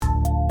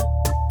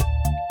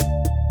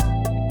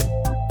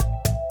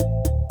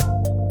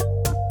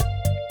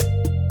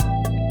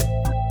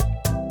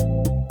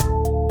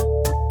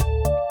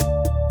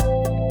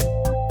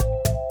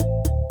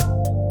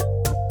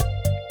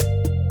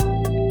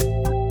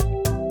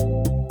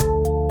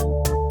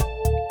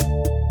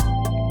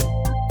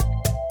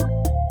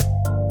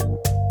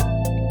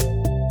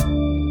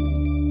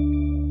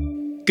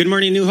Good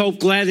morning, New Hope.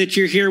 Glad that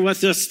you're here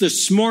with us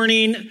this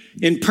morning,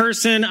 in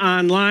person,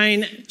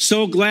 online.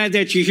 So glad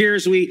that you're here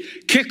as we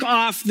kick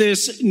off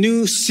this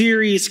new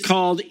series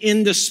called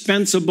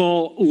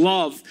Indispensable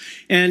Love.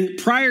 And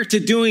prior to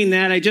doing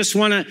that, I just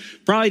want to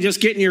probably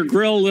just get in your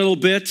grill a little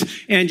bit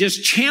and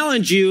just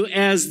challenge you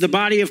as the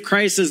body of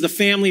Christ, as the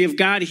family of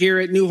God here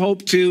at New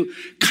Hope, to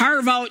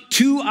carve out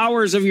 2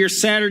 hours of your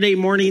Saturday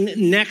morning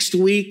next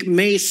week,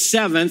 May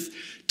 7th,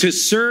 to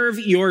serve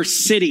your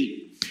city.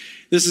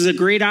 This is a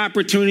great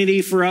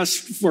opportunity for us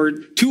for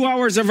 2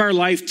 hours of our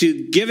life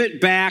to give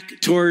it back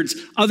towards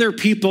other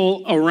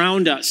people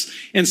around us.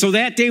 And so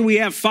that day we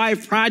have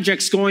 5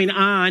 projects going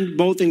on,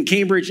 both in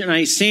Cambridge and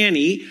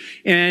Isani.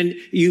 And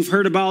you've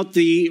heard about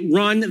the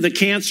run, the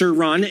cancer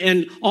run,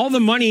 and all the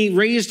money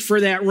raised for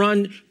that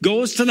run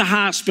goes to the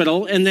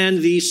hospital. And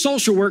then the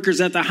social workers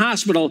at the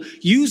hospital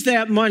use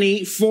that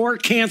money for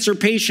cancer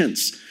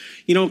patients.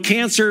 You know,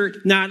 cancer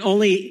not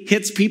only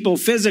hits people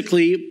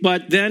physically,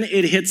 but then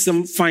it hits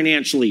them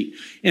financially.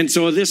 And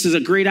so this is a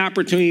great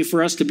opportunity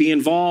for us to be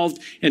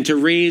involved and to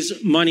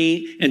raise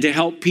money and to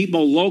help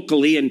people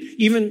locally and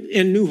even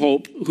in New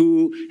Hope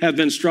who have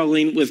been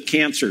struggling with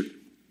cancer.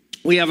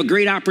 We have a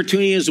great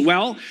opportunity as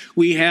well.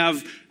 We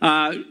have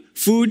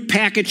food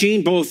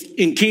packaging both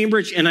in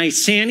Cambridge and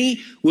Isani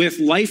with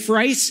Life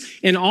Rice,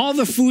 and all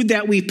the food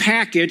that we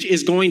package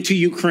is going to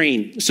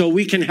Ukraine. So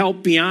we can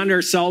help beyond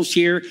ourselves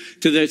here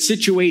to the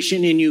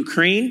situation in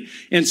Ukraine.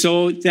 And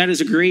so that is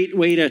a great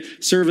way to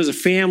serve as a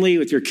family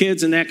with your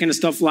kids and that kind of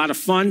stuff. A lot of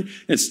fun.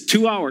 It's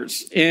 2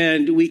 hours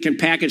and we can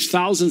package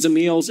thousands of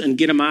meals and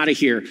get them out of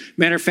here.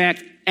 Matter of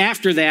fact,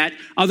 after that,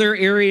 other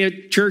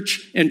area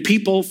church and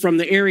people from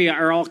the area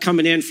are all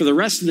coming in for the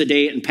rest of the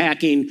day and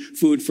packing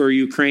food for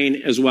Ukraine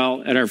as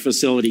well at our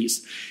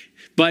facilities.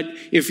 But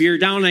if you're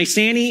down in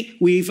Isani,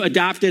 we've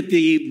adopted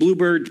the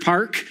Bluebird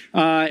Park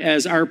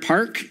as our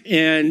park.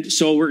 And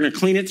so we're going to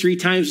clean it 3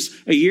 times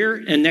a year.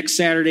 And next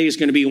Saturday is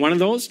going to be one of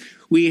those.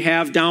 We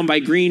have down by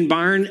Green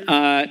Barn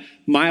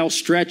mile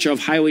stretch of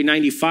Highway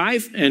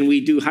 95, and we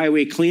do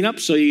highway cleanup.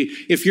 So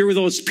if you're with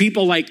those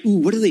people like, ooh,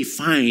 what do they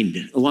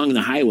find along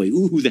the highway?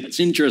 Ooh, that's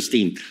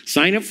interesting.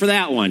 Sign up for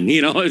that one.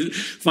 You know,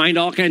 find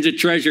all kinds of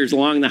treasures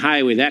along the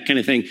highway, that kind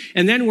of thing.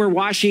 And then we're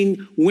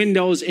washing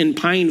windows in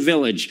Pine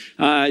Village.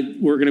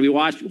 We're going to be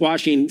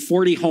washing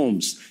 40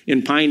 homes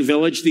in Pine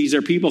Village. These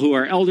are people who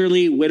are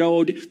elderly,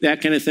 widowed,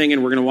 that kind of thing.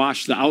 And we're going to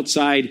wash the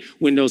outside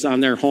windows on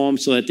their home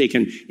so that they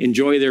can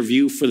enjoy their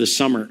view for the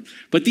summer.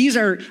 But these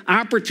are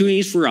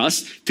opportunities for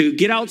us to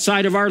get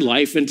outside of our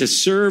life and to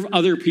serve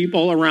other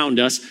people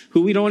around us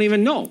who we don't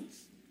even know.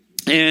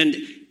 And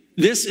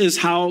this is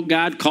how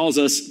God calls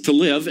us to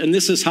live. And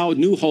this is how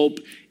New Hope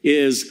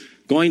is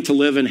going to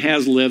live and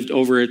has lived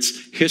over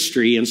its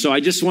history. And so I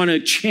just want to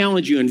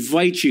challenge you,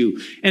 invite you,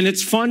 and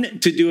it's fun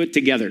to do it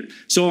together.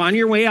 So on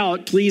your way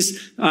out,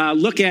 please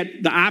look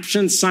at the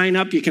options, sign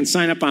up. You can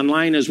sign up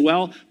online as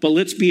well, but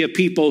let's be a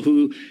people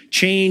who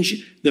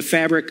change the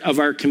fabric of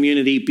our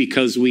community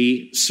because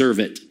we serve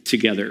it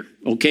together.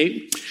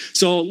 Okay?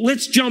 So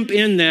let's jump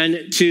in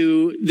then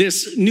to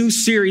this new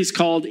series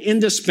called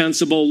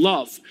Indispensable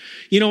Love.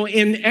 You know,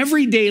 in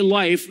everyday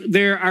life,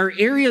 there are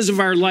areas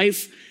of our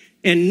life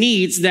and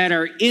needs that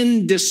are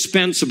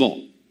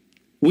indispensable.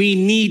 We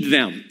need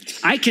them.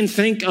 I can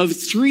think of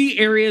 3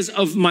 areas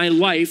of my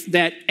life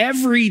that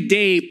every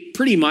day,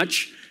 pretty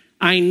much,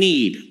 I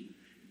need.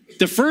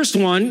 The first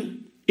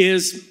one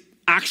is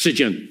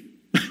oxygen.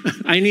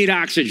 I need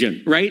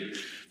oxygen, right?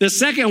 The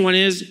second one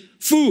is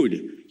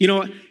food. You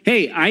know,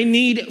 hey, I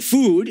need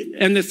food.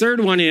 And the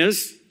third one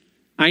is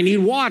I need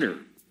water.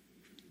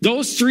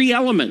 Those 3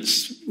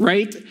 elements,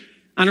 right,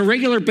 on a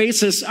regular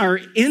basis are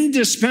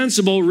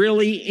indispensable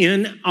really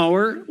in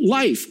our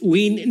life.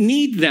 We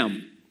need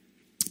them.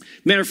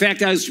 Matter of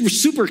fact, I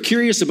was super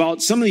curious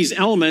about some of these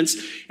elements,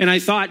 and I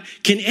thought,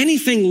 can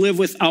anything live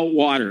without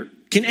water?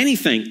 Can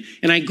anything?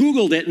 And I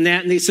Googled it and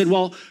they said,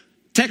 well,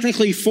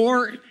 technically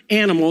 4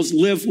 animals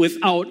live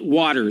without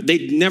water.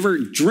 They'd never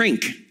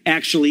drink,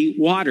 actually,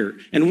 water.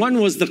 And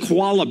one was the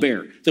koala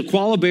bear. The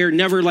koala bear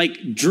never,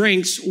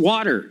 drinks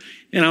water.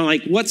 And I'm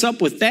like, what's up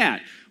with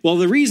that? Well,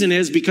 the reason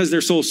is because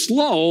they're so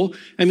slow.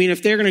 I mean,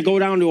 if they're going to go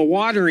down to a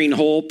watering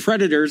hole,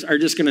 predators are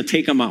just going to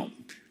take them out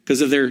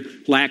because of their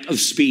lack of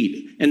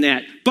speed and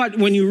that. But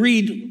when you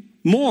read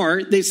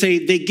more, they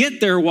say they get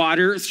their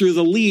water through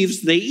the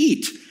leaves they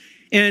eat.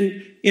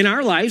 And in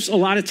our lives, a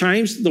lot of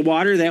times the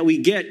water that we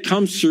get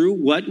comes through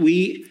what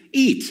we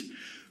eat.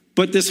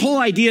 But this whole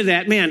idea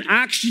that, man,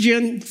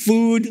 oxygen,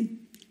 food,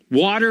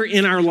 water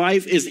in our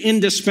life is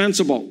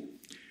indispensable.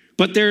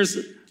 But there's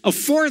a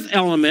 4th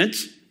element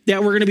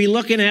that we're going to be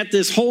looking at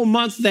this whole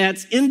month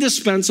that's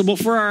indispensable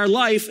for our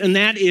life, and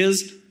that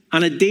is,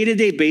 on a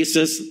day-to-day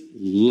basis,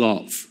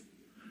 love.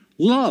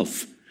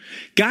 Love.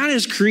 God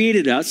has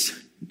created us,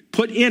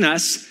 put in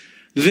us,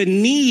 the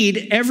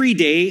need every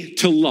day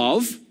to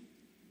love,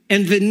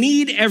 and the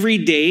need every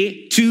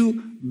day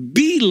to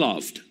be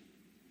loved.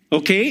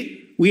 Okay?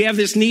 We have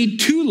this need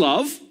to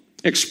love,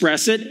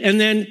 express it,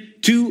 and then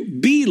to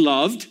be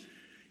loved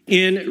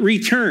in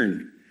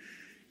return.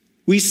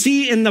 We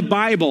see in the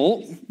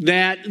Bible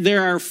that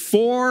there are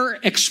 4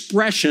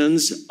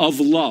 expressions of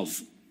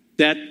love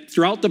that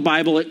throughout the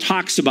Bible it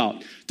talks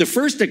about. The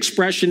first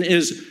expression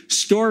is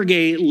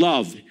storge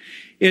love.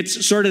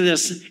 It's sort of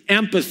this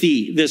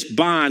empathy, this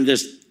bond,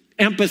 this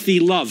empathy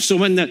love. So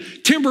when the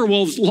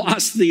Timberwolves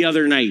lost the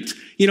other night,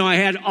 I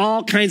had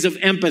all kinds of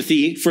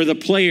empathy for the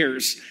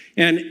players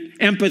and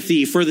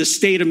empathy for the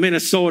state of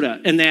Minnesota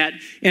and that.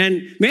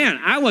 And man,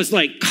 I was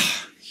like,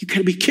 oh, you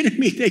gotta be kidding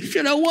me. They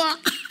should have won.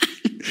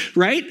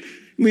 Right? I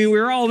mean, we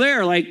were all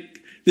there, like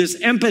this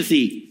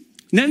empathy.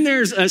 And then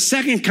there's a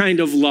second kind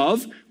of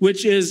love,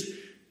 which is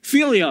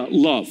philia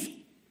love.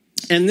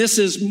 And this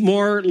is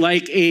more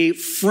like a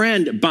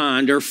friend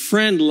bond or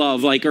friend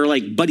love, or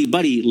like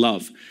buddy-buddy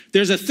love.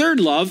 There's a third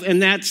love,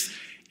 and that's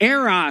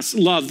eros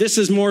love. This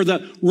is more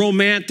the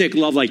romantic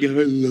love, like, I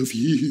love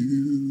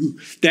you,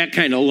 that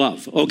kind of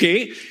love,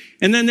 okay?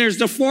 And then there's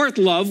the fourth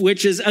love,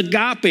 which is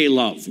agape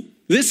love.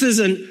 This is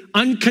an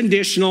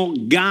unconditional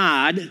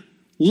God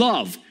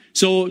love.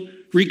 So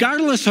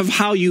regardless of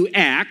how you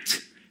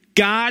act,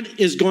 God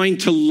is going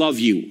to love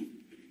you.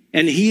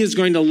 And he is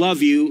going to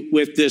love you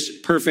with this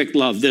perfect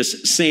love,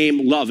 this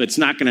same love. It's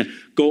not going to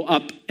go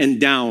up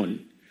and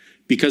down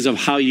because of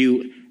how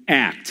you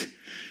act.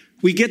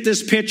 We get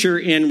this picture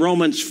in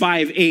Romans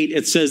 5:8.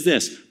 It says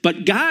this,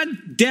 but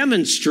God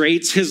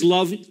demonstrates his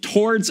love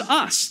towards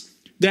us,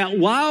 that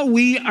while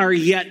we are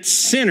yet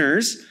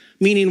sinners,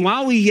 meaning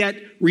while we yet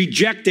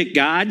rejected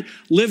God,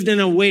 lived in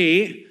a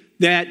way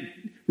that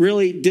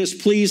really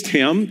displeased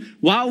him,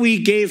 while we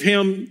gave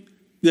him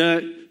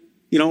the,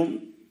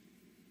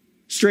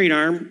 straight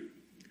arm,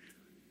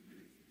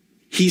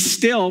 he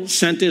still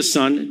sent his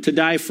son to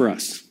die for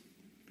us.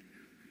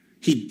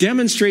 He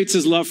demonstrates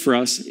his love for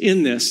us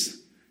in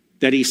this,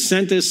 that he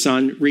sent his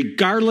son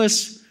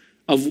regardless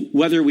of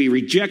whether we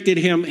rejected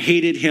him,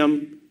 hated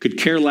him, could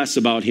care less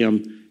about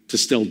him, to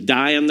still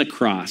die on the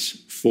cross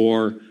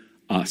for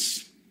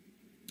us.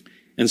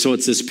 And so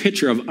it's this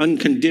picture of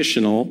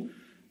unconditional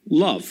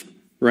love,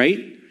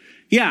 right?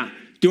 Yeah.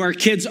 Do our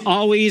kids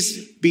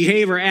always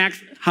behave or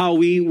act how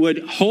we would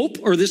hope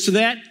or this or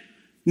that?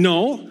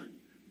 No.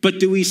 But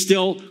do we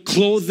still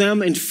clothe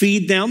them and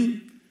feed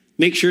them?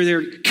 Make sure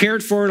they're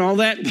cared for and all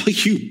that? Well,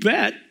 you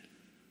bet.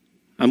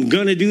 I'm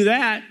going to do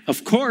that,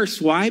 of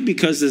course. Why?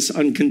 Because this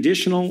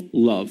unconditional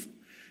love,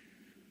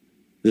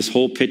 this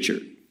whole picture.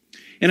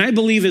 And I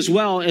believe as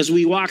well, as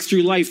we walk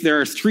through life,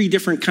 there are 3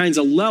 different kinds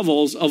of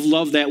levels of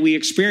love that we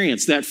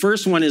experience. That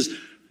first one is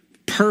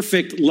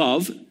perfect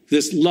love,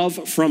 this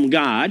love from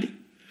God.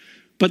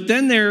 But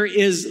then there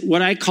is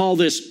what I call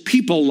this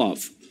people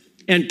love.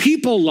 And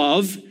people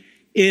love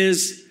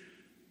is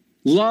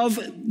love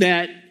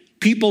that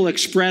people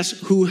express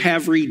who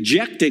have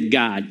rejected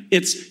God.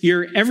 It's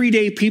your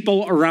everyday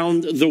people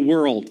around the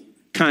world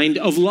kind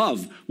of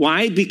love.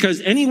 Why?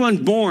 Because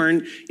anyone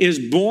born is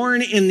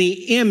born in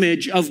the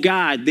image of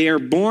God. They are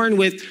born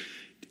with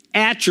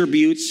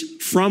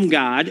attributes from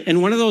God.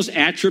 And one of those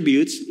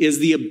attributes is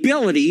the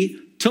ability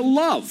to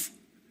love.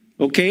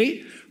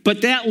 Okay?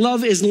 But that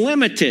love is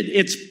limited.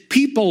 It's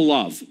people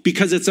love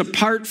because it's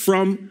apart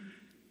from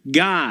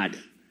God,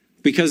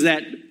 because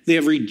that they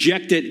have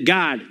rejected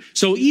God.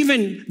 So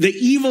even the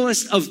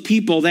evilest of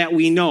people that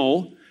we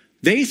know,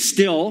 they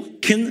still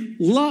can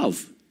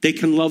love. They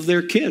can love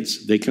their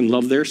kids. They can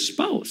love their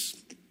spouse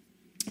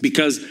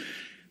because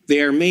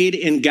they are made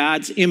in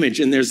God's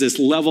image, and there's this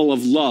level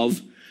of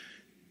love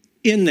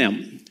in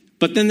them.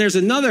 But then there's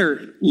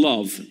another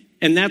love,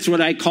 and that's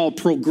what I call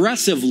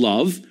progressive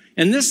love.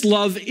 And this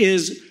love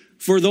is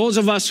for those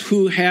of us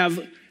who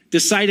have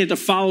decided to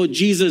follow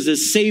Jesus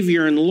as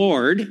Savior and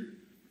Lord.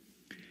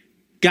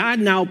 God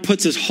now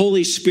puts his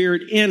Holy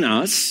Spirit in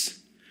us,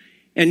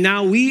 and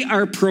now we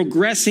are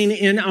progressing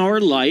in our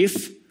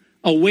life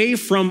away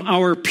from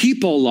our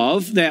people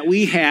love that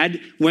we had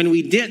when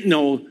we didn't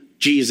know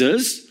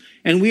Jesus,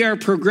 and we are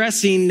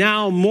progressing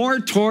now more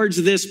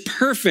towards this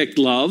perfect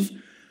love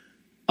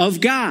of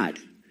God.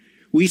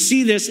 We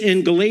see this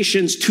in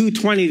Galatians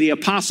 2:20. The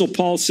Apostle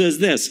Paul says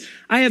this,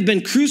 I have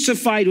been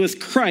crucified with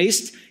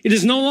Christ. It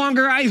is no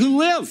longer I who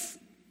live,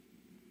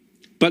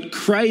 but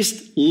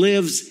Christ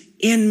lives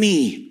in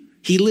me.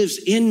 He lives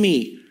in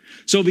me.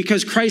 So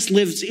because Christ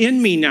lives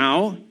in me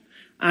now,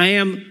 I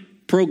am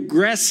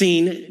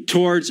progressing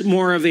towards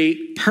more of a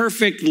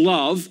perfect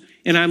love,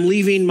 and I'm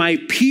leaving my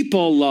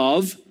people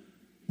love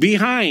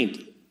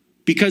behind.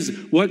 Because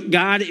what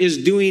God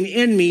is doing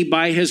in me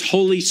by his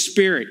Holy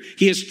Spirit,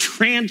 he is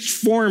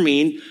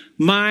transforming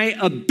my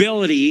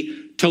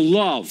ability to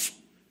love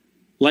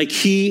like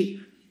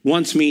he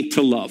wants me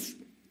to love.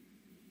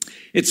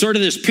 It's sort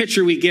of this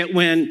picture we get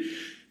when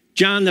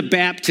John the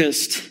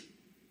Baptist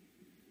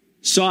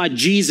saw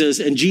Jesus,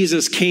 and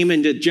Jesus came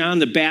into John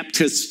the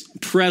Baptist's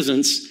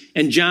presence,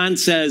 and John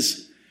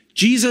says,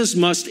 Jesus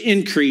must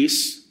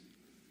increase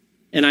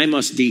and I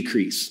must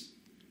decrease.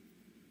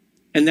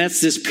 And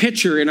that's this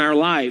picture in our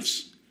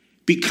lives.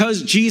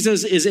 Because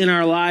Jesus is in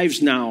our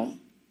lives now,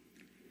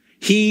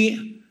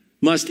 he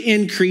must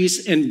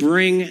increase and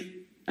bring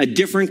a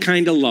different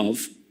kind of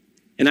love.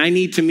 and I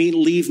need to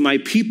leave my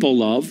people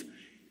love,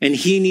 and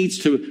he needs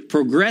to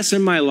progress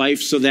in my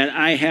life so that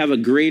I have a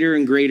greater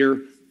and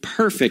greater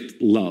perfect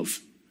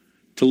love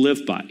to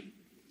live by.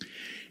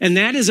 And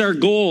that is our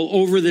goal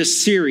over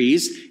this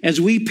series as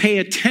we pay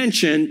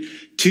attention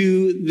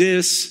to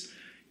this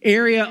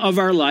area of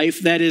our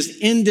life that is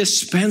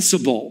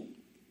indispensable,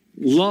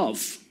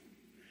 love.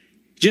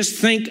 Just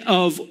think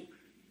of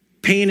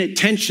paying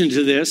attention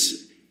to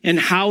this and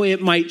how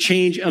it might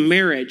change a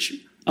marriage,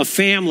 a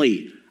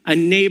family, a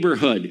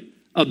neighborhood,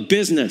 a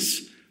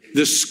business,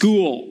 the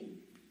school,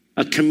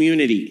 a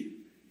community.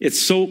 It's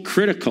so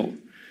critical.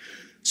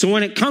 So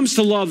when it comes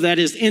to love that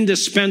is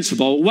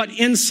indispensable, what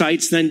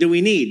insights then do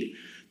we need?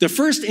 The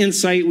first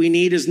insight we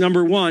need is,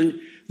 number one,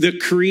 the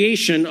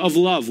creation of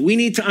love. We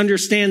need to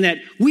understand that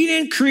we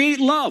didn't create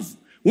love.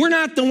 We're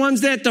not the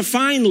ones that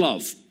define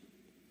love.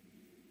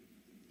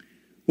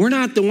 We're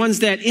not the ones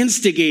that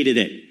instigated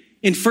it.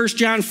 In 1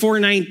 John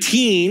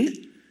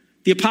 4:19,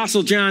 the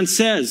Apostle John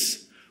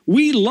says,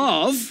 we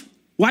love.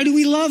 Why do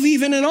we love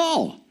even at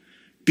all?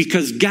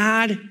 Because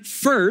God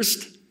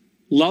first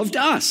loved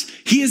us.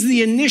 He is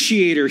the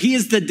initiator. He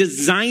is the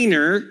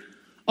designer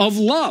of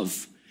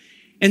love.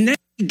 And then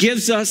he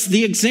gives us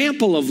the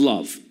example of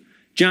love.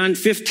 John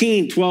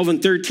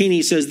 15:12-13,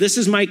 he says, this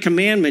is my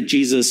commandment,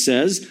 Jesus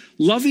says,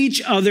 love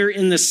each other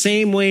in the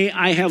same way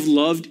I have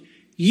loved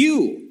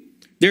you.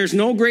 There's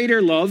no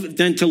greater love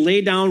than to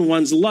lay down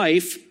one's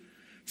life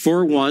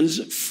for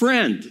one's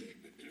friend.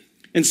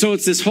 And so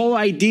it's this whole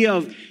idea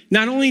of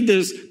not only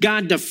does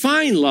God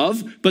define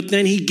love, but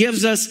then he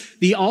gives us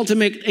the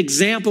ultimate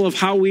example of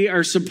how we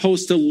are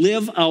supposed to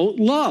live out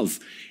love.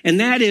 And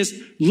that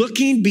is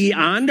looking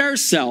beyond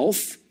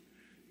ourselves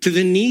to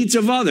the needs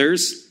of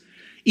others,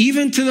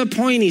 even to the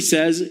point, he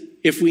says,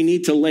 if we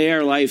need to lay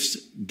our lives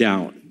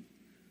down.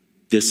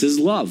 This is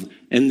love.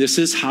 And this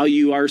is how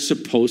you are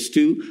supposed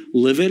to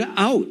live it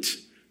out.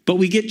 But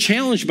we get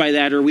challenged by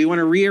that, or we want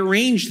to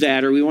rearrange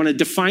that, or we want to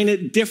define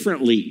it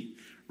differently.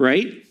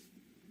 Right?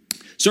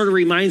 Sort of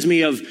reminds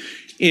me of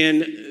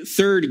in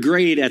third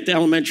grade at the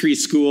elementary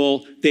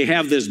school, they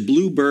have this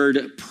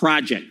bluebird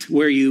project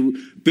where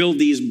you build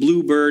these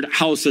bluebird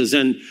houses.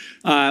 And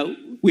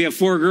we have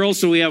 4 girls,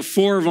 so we have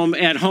 4 of them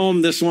at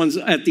home. This one's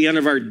at the end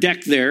of our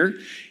deck there.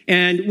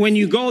 And when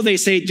you go, they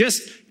say,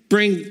 just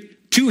bring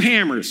 2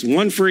 hammers,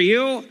 one for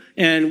you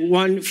and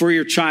one for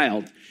your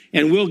child.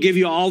 And we'll give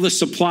you all the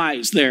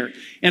supplies there.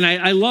 And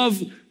I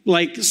love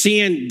like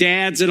seeing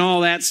dads and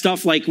all that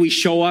stuff, like we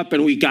show up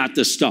and we got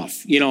the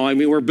stuff. You know, I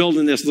mean, we're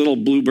building this little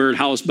bluebird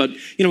house, but,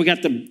 you know, we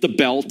got the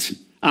belt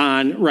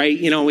on, right?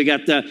 You know, we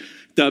got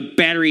the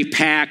battery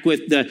pack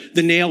with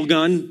the nail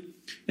gun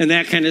and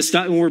that kind of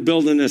stuff. And we're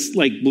building this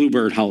like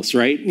bluebird house,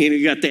 right? You know,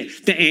 you got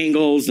the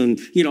angles and,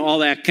 you know, all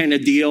that kind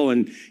of deal.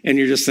 And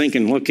you're just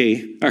thinking,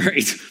 okay, all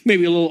right,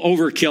 maybe a little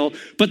overkill.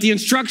 But the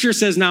instructor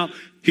says, now,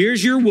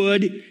 here's your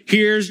wood.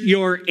 Here's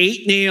your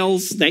 8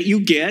 nails that you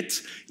get,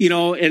 you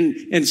know,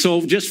 and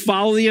so just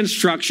follow the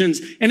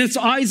instructions. And it's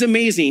always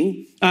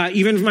amazing,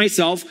 even for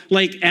myself,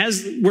 like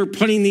as we're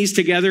putting these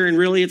together and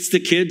really it's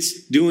the kids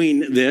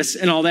doing this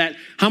and all that,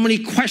 how many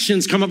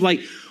questions come up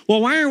like, well,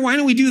 why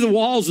don't we do the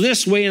walls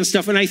this way and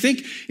stuff? And I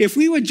think if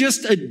we would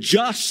just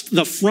adjust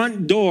the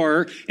front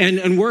door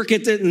and work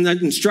at it, and the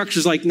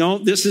instructions like, no,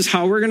 this is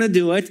how we're going to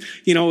do it.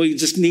 You know, we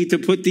just need to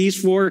put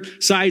these 4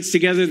 sides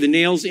together, the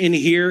nails in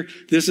here.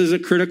 This is a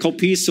critical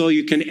piece so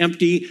you can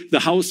empty the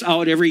house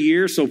out every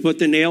year. So put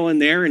the nail in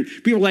there. And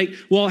people are like,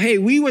 well, hey,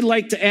 we would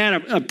like to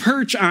add a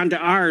perch onto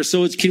ours.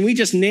 So can we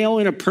just nail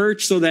in a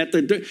perch so that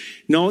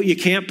no, you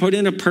can't put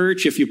in a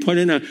perch. If you put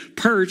in a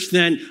perch,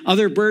 then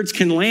other birds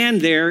can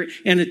land there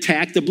and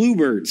attack the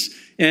bluebirds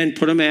and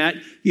put them at,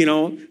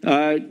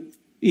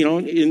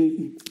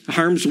 in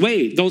harm's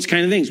way, those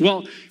kind of things.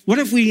 Well, what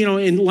if we,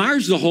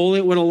 enlarge the hole?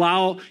 It would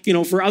allow,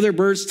 for other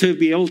birds to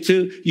be able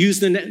to use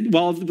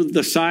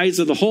the size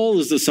of the hole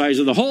is the size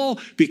of the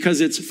hole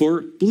because it's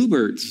for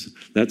bluebirds.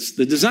 That's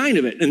the design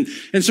of it.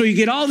 And so you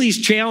get all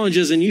these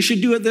challenges and you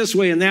should do it this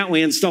way and that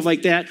way and stuff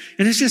like that.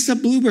 And it's just a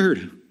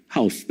bluebird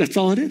house. That's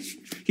all it is,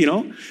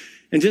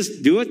 and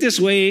just do it this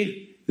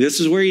way. This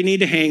is where you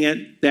need to hang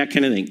it, that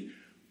kind of thing.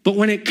 But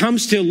when it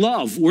comes to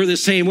love, we're the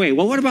same way.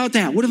 Well, what about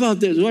that? What about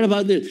this? What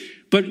about this?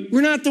 But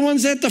we're not the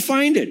ones that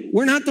defined it.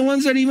 We're not the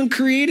ones that even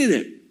created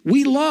it.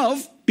 We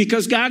love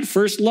because God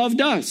first loved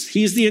us.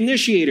 He's the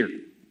initiator.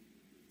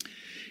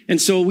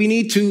 And so we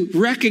need to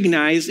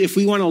recognize if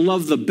we want to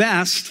love the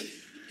best,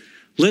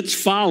 let's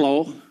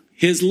follow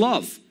his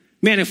love.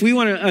 Man, if we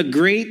want a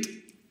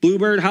great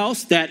bluebird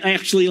house that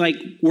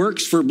actually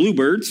works for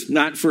bluebirds,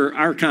 not for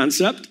our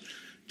concept,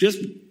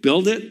 just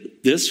build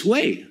it this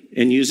way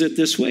and use it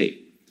this way.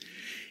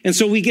 And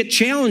so we get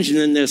challenged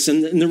in this.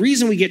 And the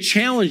reason we get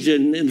challenged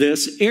in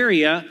this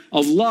area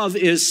of love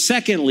is,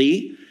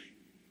 secondly,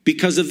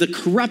 because of the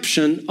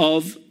corruption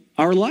of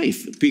our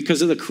life,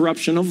 because of the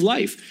corruption of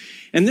life.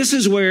 And this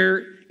is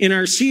where, in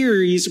our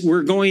series,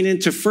 we're going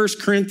into 1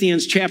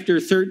 Corinthians chapter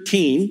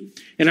 13.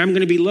 And I'm going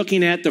to be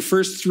looking at the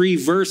first 3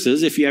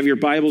 verses. If you have your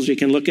Bibles, you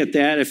can look at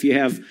that. If you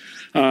have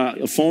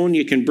a phone,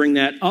 you can bring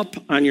that up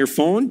on your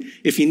phone.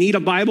 If you need a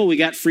Bible, we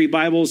got free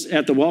Bibles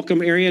at the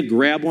welcome area.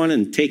 Grab one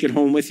and take it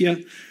home with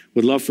you.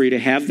 Would love for you to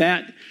have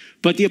that.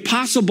 But the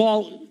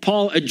Apostle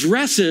Paul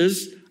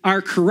addresses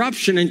our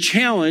corruption and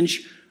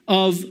challenge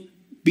of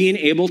being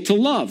able to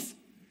love.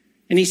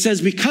 And he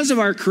says, because of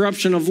our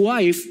corruption of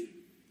life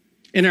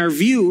and our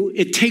view,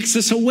 it takes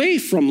us away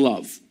from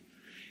love.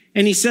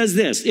 And he says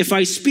this, if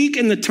I speak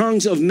in the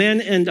tongues of men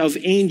and of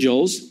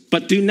angels,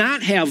 but do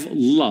not have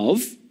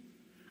love,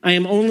 I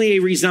am only a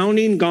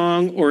resounding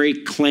gong or a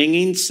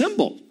clanging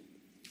cymbal.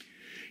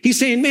 He's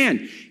saying,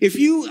 man, if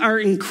you are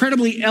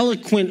incredibly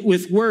eloquent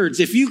with words,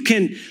 if you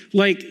can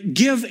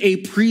give a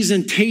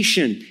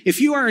presentation,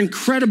 if you are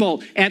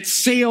incredible at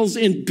sales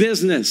in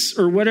business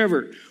or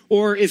whatever,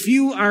 or if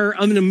you are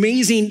an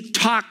amazing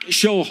talk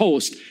show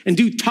host and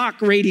do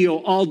talk radio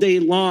all day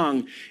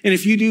long, and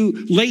if you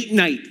do late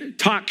night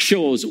talk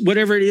shows,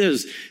 whatever it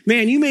is,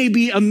 man, you may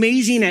be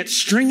amazing at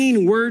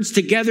stringing words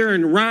together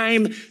and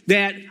rhyme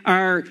that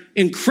are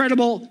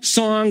incredible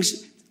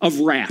songs of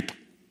rap.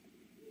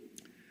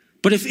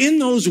 But if in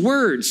those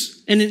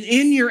words and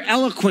in your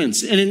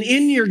eloquence and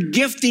in your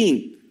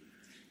gifting,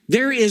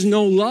 there is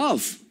no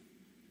love,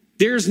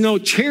 there's no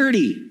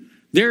charity,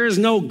 there is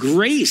no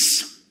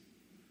grace,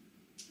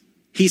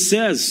 he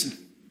says,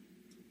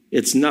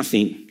 it's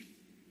nothing.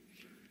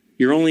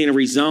 You're only a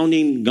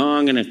resounding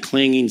gong and a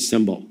clanging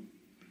cymbal.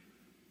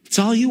 It's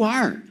all you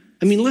are.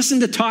 I mean,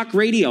 listen to talk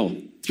radio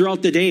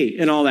throughout the day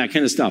and all that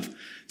kind of stuff.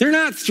 They're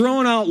not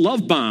throwing out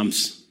love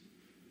bombs.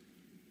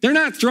 They're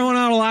not throwing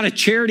out a lot of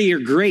charity or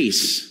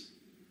grace.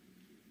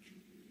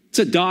 It's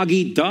a dog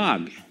eat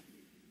dog. I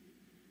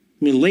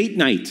mean, late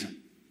night. I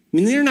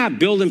mean, they're not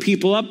building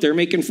people up. They're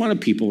making fun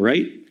of people,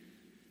 right?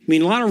 I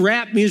mean, a lot of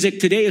rap music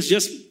today is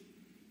just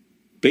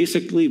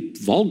basically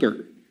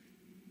vulgar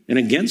and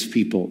against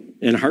people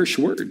and harsh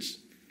words.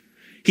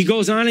 He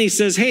goes on and he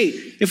says, hey,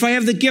 if I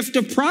have the gift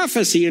of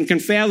prophecy and can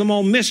fathom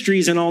all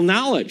mysteries and all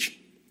knowledge,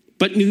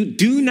 but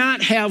do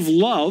not have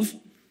love,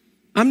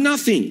 I'm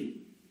nothing.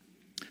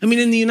 I mean,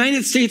 in the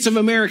United States of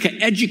America,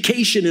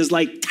 education is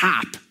like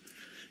top.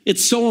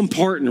 It's so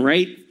important,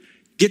 right?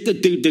 Get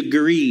the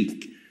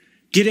degree,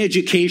 get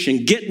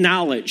education, get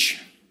knowledge,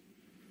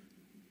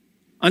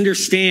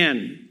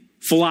 understand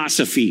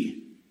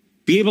philosophy,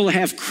 be able to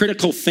have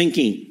critical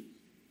thinking.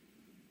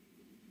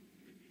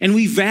 And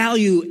we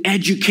value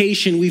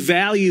education. We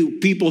value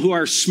people who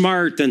are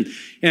smart, and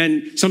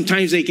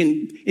sometimes they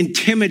can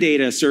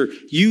intimidate us or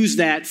use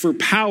that for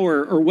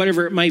power or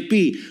whatever it might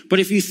be. But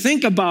if you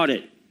think about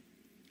it,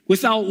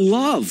 without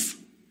love,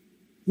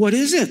 what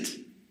is it? I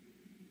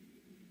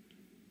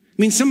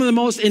mean, some of the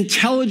most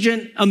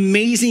intelligent,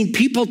 amazing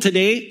people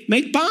today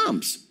make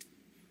bombs.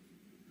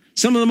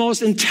 Some of the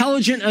most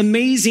intelligent,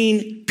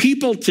 amazing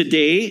people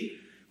today,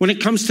 when it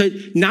comes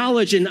to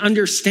knowledge and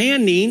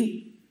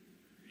understanding,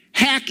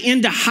 hack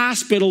into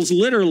hospitals,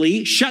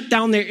 literally, shut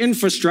down their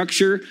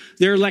infrastructure,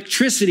 their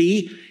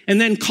electricity,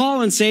 and then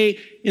call and say,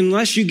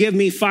 unless you give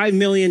me $5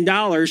 million,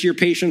 your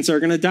patients are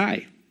going to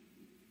die.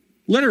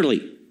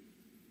 Literally.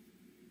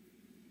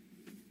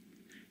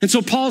 And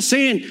so Paul's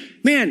saying,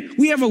 man,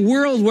 we have a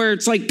world where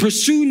it's like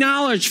pursue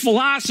knowledge,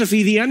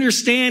 philosophy, the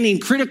understanding,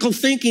 critical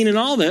thinking, and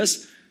all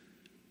this.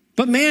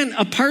 But man,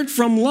 apart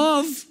from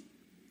love,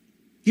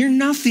 you're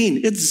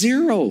nothing. It's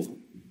zero.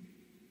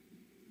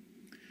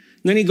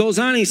 And then he goes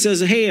on and he says,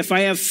 hey, if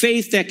I have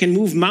faith that can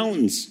move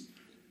mountains,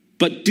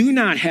 but do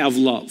not have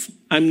love,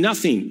 I'm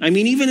nothing. I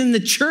mean, even in the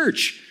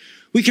church,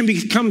 we can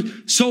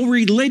become so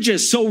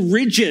religious, so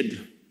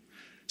rigid,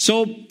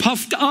 so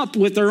puffed up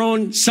with our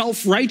own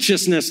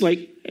self-righteousness,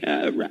 like,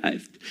 yeah,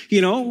 right,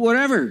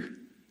 whatever.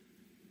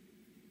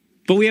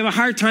 But we have a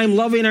hard time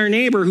loving our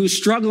neighbor who's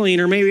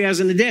struggling or maybe has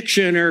an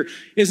addiction or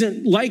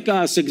isn't like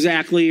us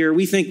exactly, or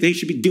we think they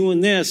should be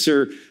doing this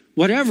or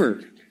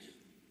whatever.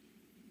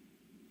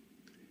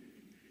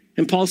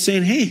 And Paul's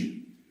saying, hey,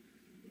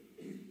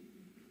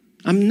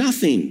 I'm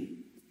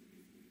nothing.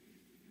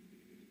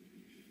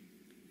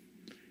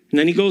 And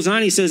then he goes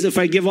on, he says, if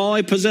I give all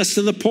I possess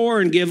to the poor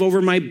and give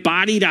over my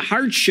body to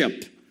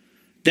hardship,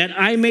 that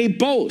I may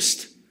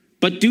boast,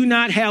 but do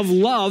not have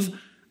love,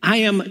 I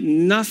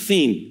am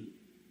nothing.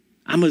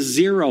 I'm a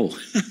zero.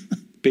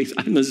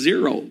 I'm a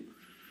zero.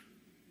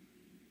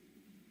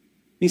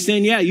 He's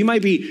saying, yeah, you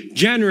might be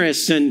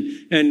generous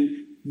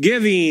and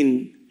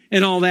giving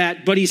and all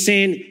that, but he's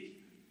saying,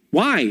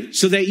 why?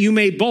 So that you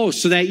may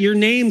boast, so that your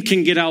name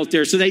can get out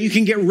there, so that you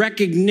can get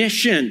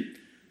recognition.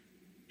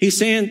 He's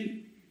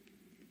saying,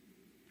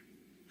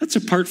 that's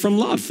apart from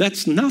love.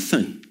 That's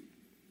nothing.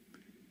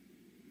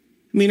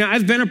 I mean,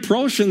 I've been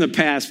approached in the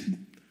past,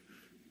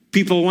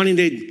 people wanting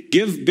to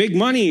give big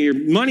money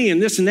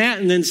and this and that,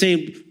 and then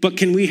saying, but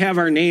can we have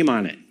our name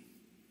on it?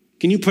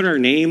 Can you put our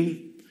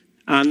name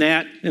on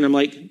that? And I'm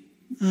like,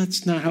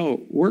 that's not how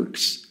it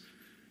works.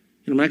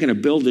 And I'm not going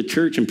to build a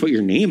church and put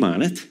your name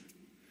on it.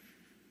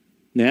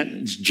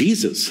 That's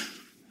Jesus.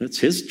 That's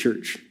his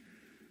church.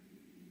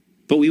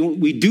 But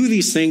we do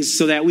these things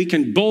so that we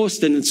can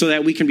boast and so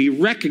that we can be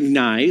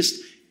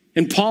recognized.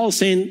 And Paul's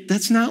saying,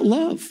 that's not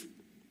love.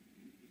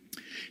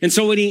 And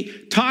so when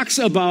he talks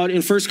about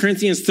in 1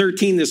 Corinthians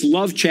 13, this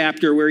love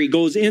chapter where he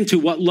goes into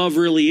what love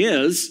really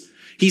is,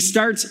 he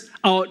starts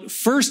out,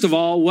 first of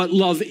all, what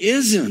love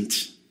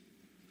isn't.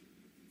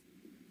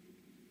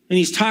 And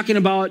he's talking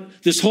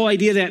about this whole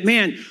idea that,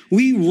 man,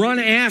 we run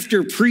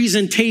after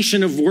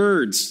presentation of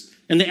words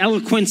and the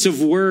eloquence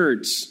of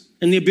words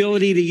and the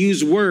ability to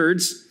use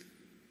words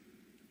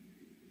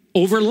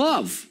over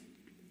love.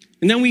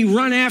 And then we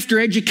run after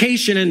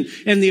education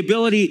and the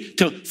ability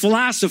to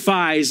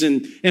philosophize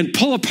and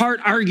pull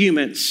apart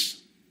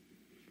arguments.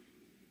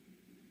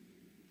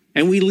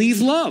 And we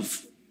leave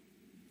love.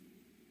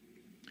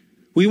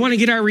 We want to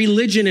get our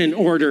religion in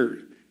order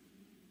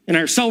and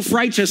our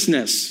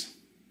self-righteousness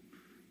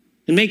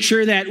and make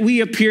sure that we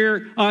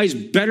appear always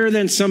better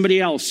than somebody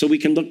else so we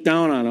can look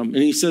down on them.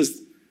 And he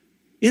says,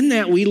 in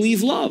that we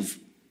leave love.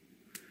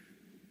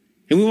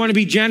 And we want to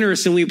be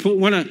generous and we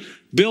want to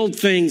build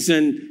things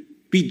and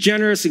be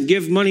generous and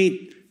give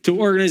money to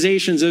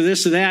organizations or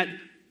this or that,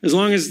 as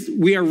long as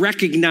we are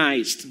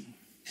recognized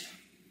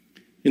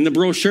in the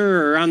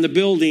brochure or on the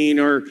building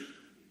or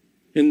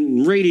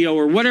in radio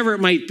or whatever it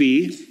might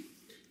be.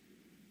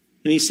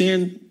 And he's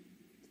saying,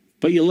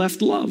 but you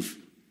left love.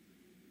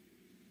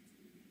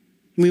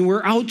 I mean,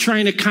 we're out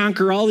trying to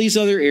conquer all these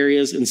other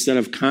areas instead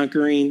of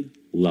conquering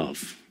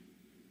love.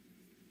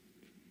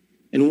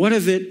 And what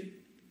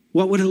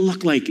would it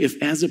look like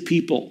if as a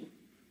people,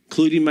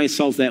 including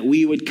myself, that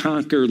we would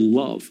conquer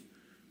love?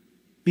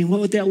 I mean, what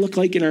would that look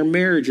like in our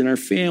marriage, in our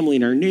family,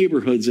 in our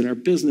neighborhoods, in our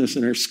business,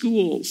 in our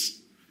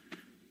schools?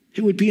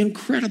 It would be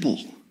incredible,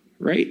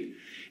 right?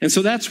 And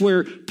so that's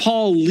where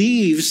Paul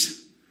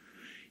leaves,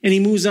 and he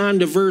moves on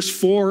to verse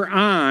 4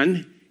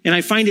 on. And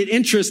I find it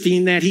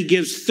interesting that he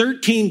gives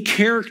 13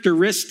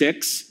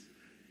 characteristics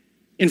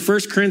in 1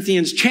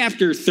 Corinthians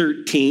chapter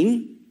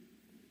 13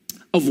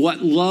 of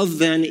what love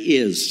then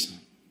is.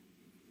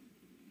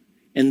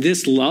 And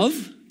this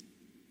love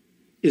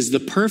is the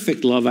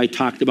perfect love I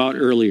talked about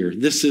earlier.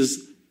 This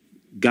is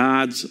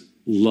God's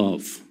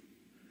love.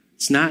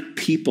 It's not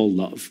people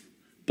love,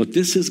 but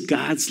this is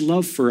God's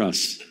love for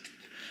us.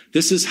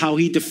 This is how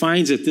he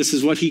defines it. This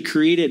is what he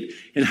created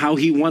and how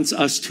he wants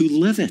us to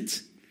live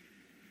it.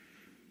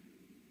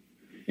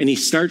 And he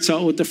starts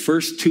out with the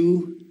first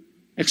two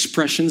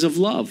expressions of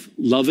love.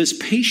 Love is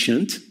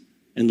patient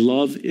and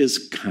love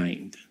is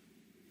kind.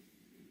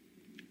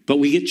 But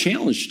we get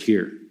challenged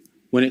here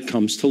when it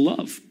comes to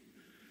love.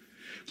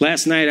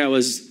 Last night I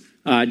was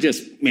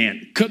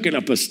cooking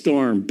up a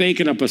storm,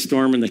 baking up a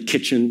storm in the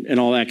kitchen and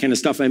all that kind of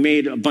stuff. I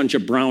made a bunch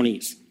of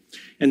brownies.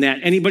 And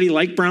anybody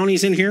like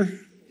brownies in here?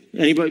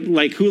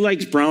 Anybody who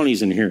likes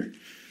brownies in here?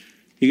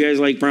 You guys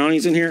like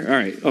brownies in here? All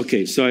right.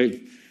 Okay. So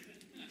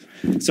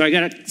I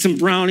got some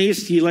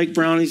brownies. Do you like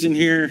brownies in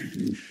here?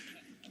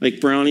 Like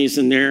brownies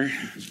in there?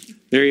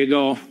 There you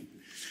go.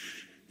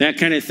 That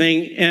kind of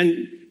thing.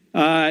 And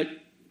there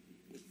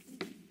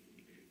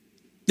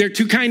are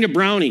two kinds of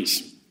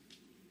brownies.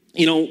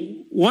 You know,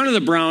 one of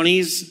the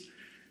brownies,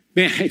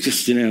 man, I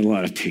just didn't have a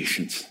lot of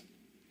patience.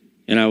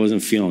 And I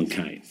wasn't feeling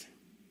kind.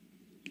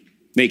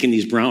 Making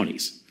these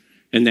brownies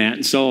and that.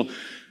 And so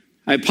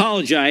I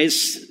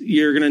apologize.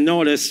 You're going to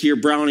notice your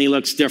brownie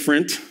looks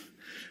different.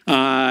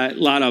 A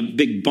lot of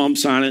big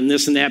bumps on it and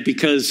this and that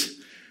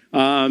because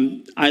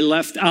I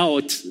left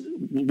out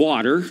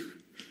water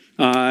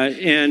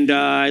and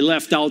I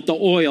left out the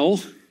oil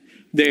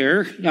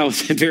there. I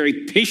was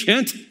very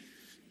patient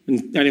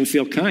and I didn't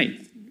feel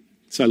kind.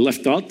 So I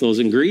left out those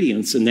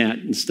ingredients and that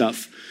and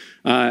stuff.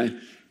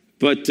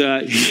 But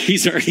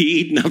he's already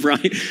eaten up,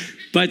 Ryan.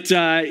 But,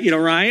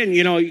 Ryan,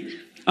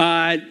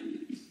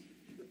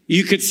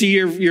 you could see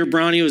your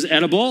brownie was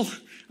edible.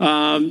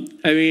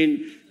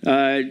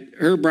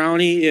 Her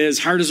brownie is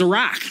hard as a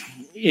rock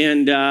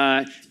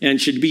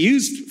and should be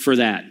used for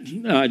that,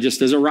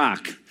 just as a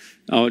rock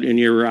out in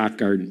your rock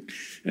garden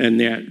and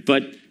that.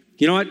 But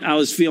you know what? I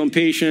was feeling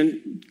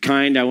patient,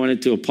 kind. I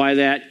wanted to apply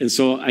that. And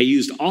so I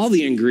used all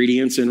the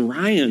ingredients in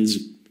Ryan's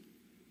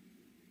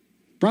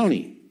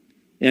brownie.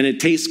 And it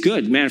tastes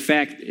good. Matter of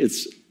fact,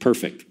 it's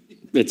perfect.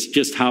 It's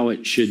just how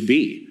it should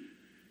be.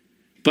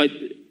 But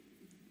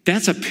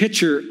that's a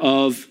picture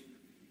of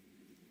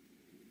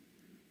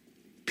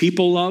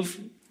people love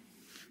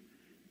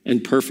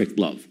and perfect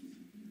love.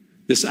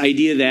 This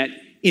idea that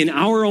in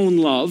our own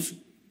love,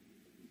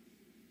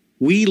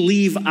 we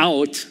leave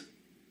out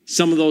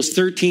some of those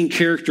 13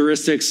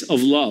 characteristics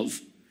of love.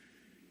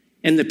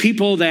 And the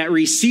people that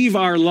receive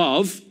our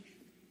love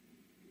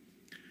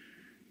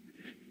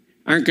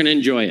aren't going to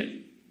enjoy it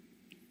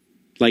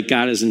like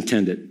God has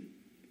intended.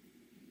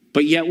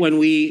 But yet when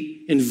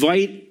we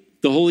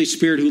invite the Holy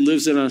Spirit who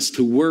lives in us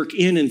to work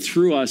in and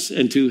through us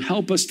and to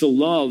help us to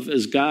love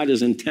as God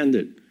has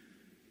intended,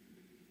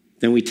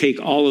 then we take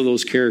all of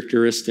those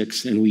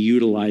characteristics and we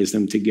utilize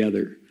them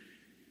together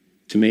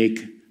to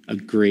make a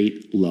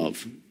great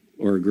love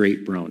or a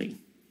great brownie.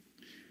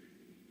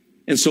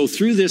 And so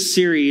through this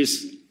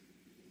series,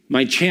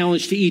 my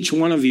challenge to each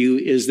one of you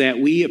is that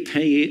we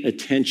pay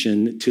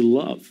attention to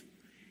love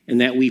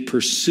and that we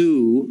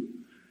pursue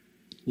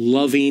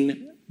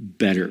loving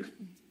better.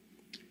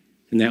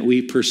 and that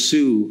we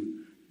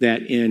pursue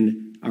that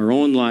in our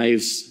own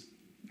lives,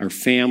 our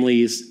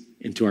families,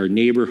 into our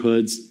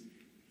neighborhoods,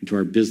 into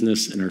our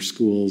business and our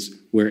schools,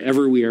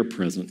 wherever we are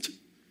present.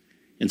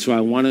 And so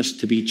I want us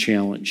to be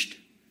challenged,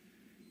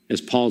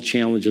 as Paul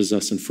challenges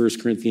us in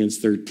 1 Corinthians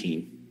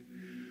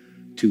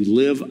 13, to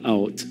live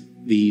out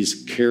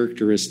these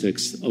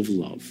characteristics of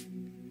love.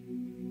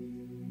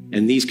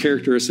 And these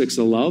characteristics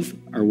of love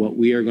are what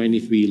we are going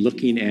to be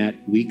looking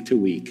at week to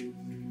week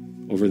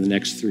over the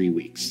next 3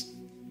 weeks.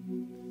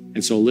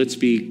 And so let's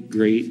be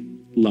great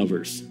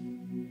lovers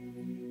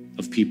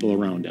of people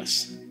around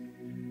us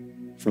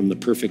from the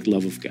perfect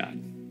love of God.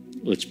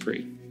 Let's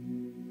pray.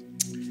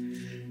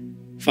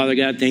 Father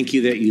God, thank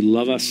you that you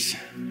love us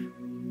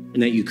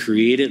and that you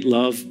created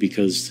love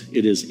because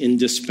it is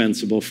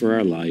indispensable for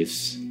our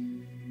lives.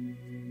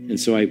 And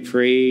so I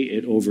pray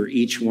it over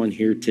each one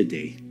here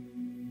today,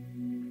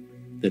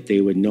 that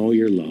they would know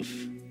your love.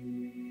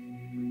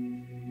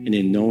 And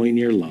in knowing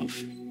your love,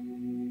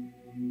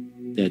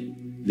 that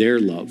their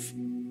love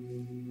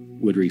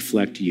would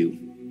reflect you.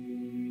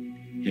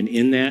 And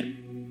in that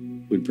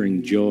would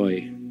bring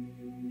joy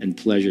and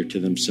pleasure to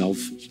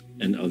themselves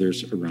and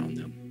others around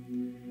them.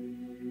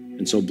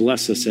 And so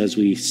bless us as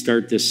we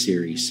start this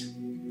series.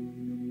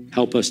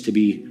 Help us to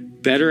be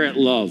better at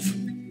love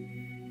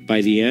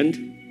by the end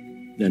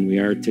than we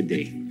are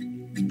today.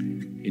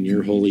 In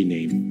your holy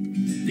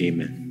name,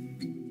 amen.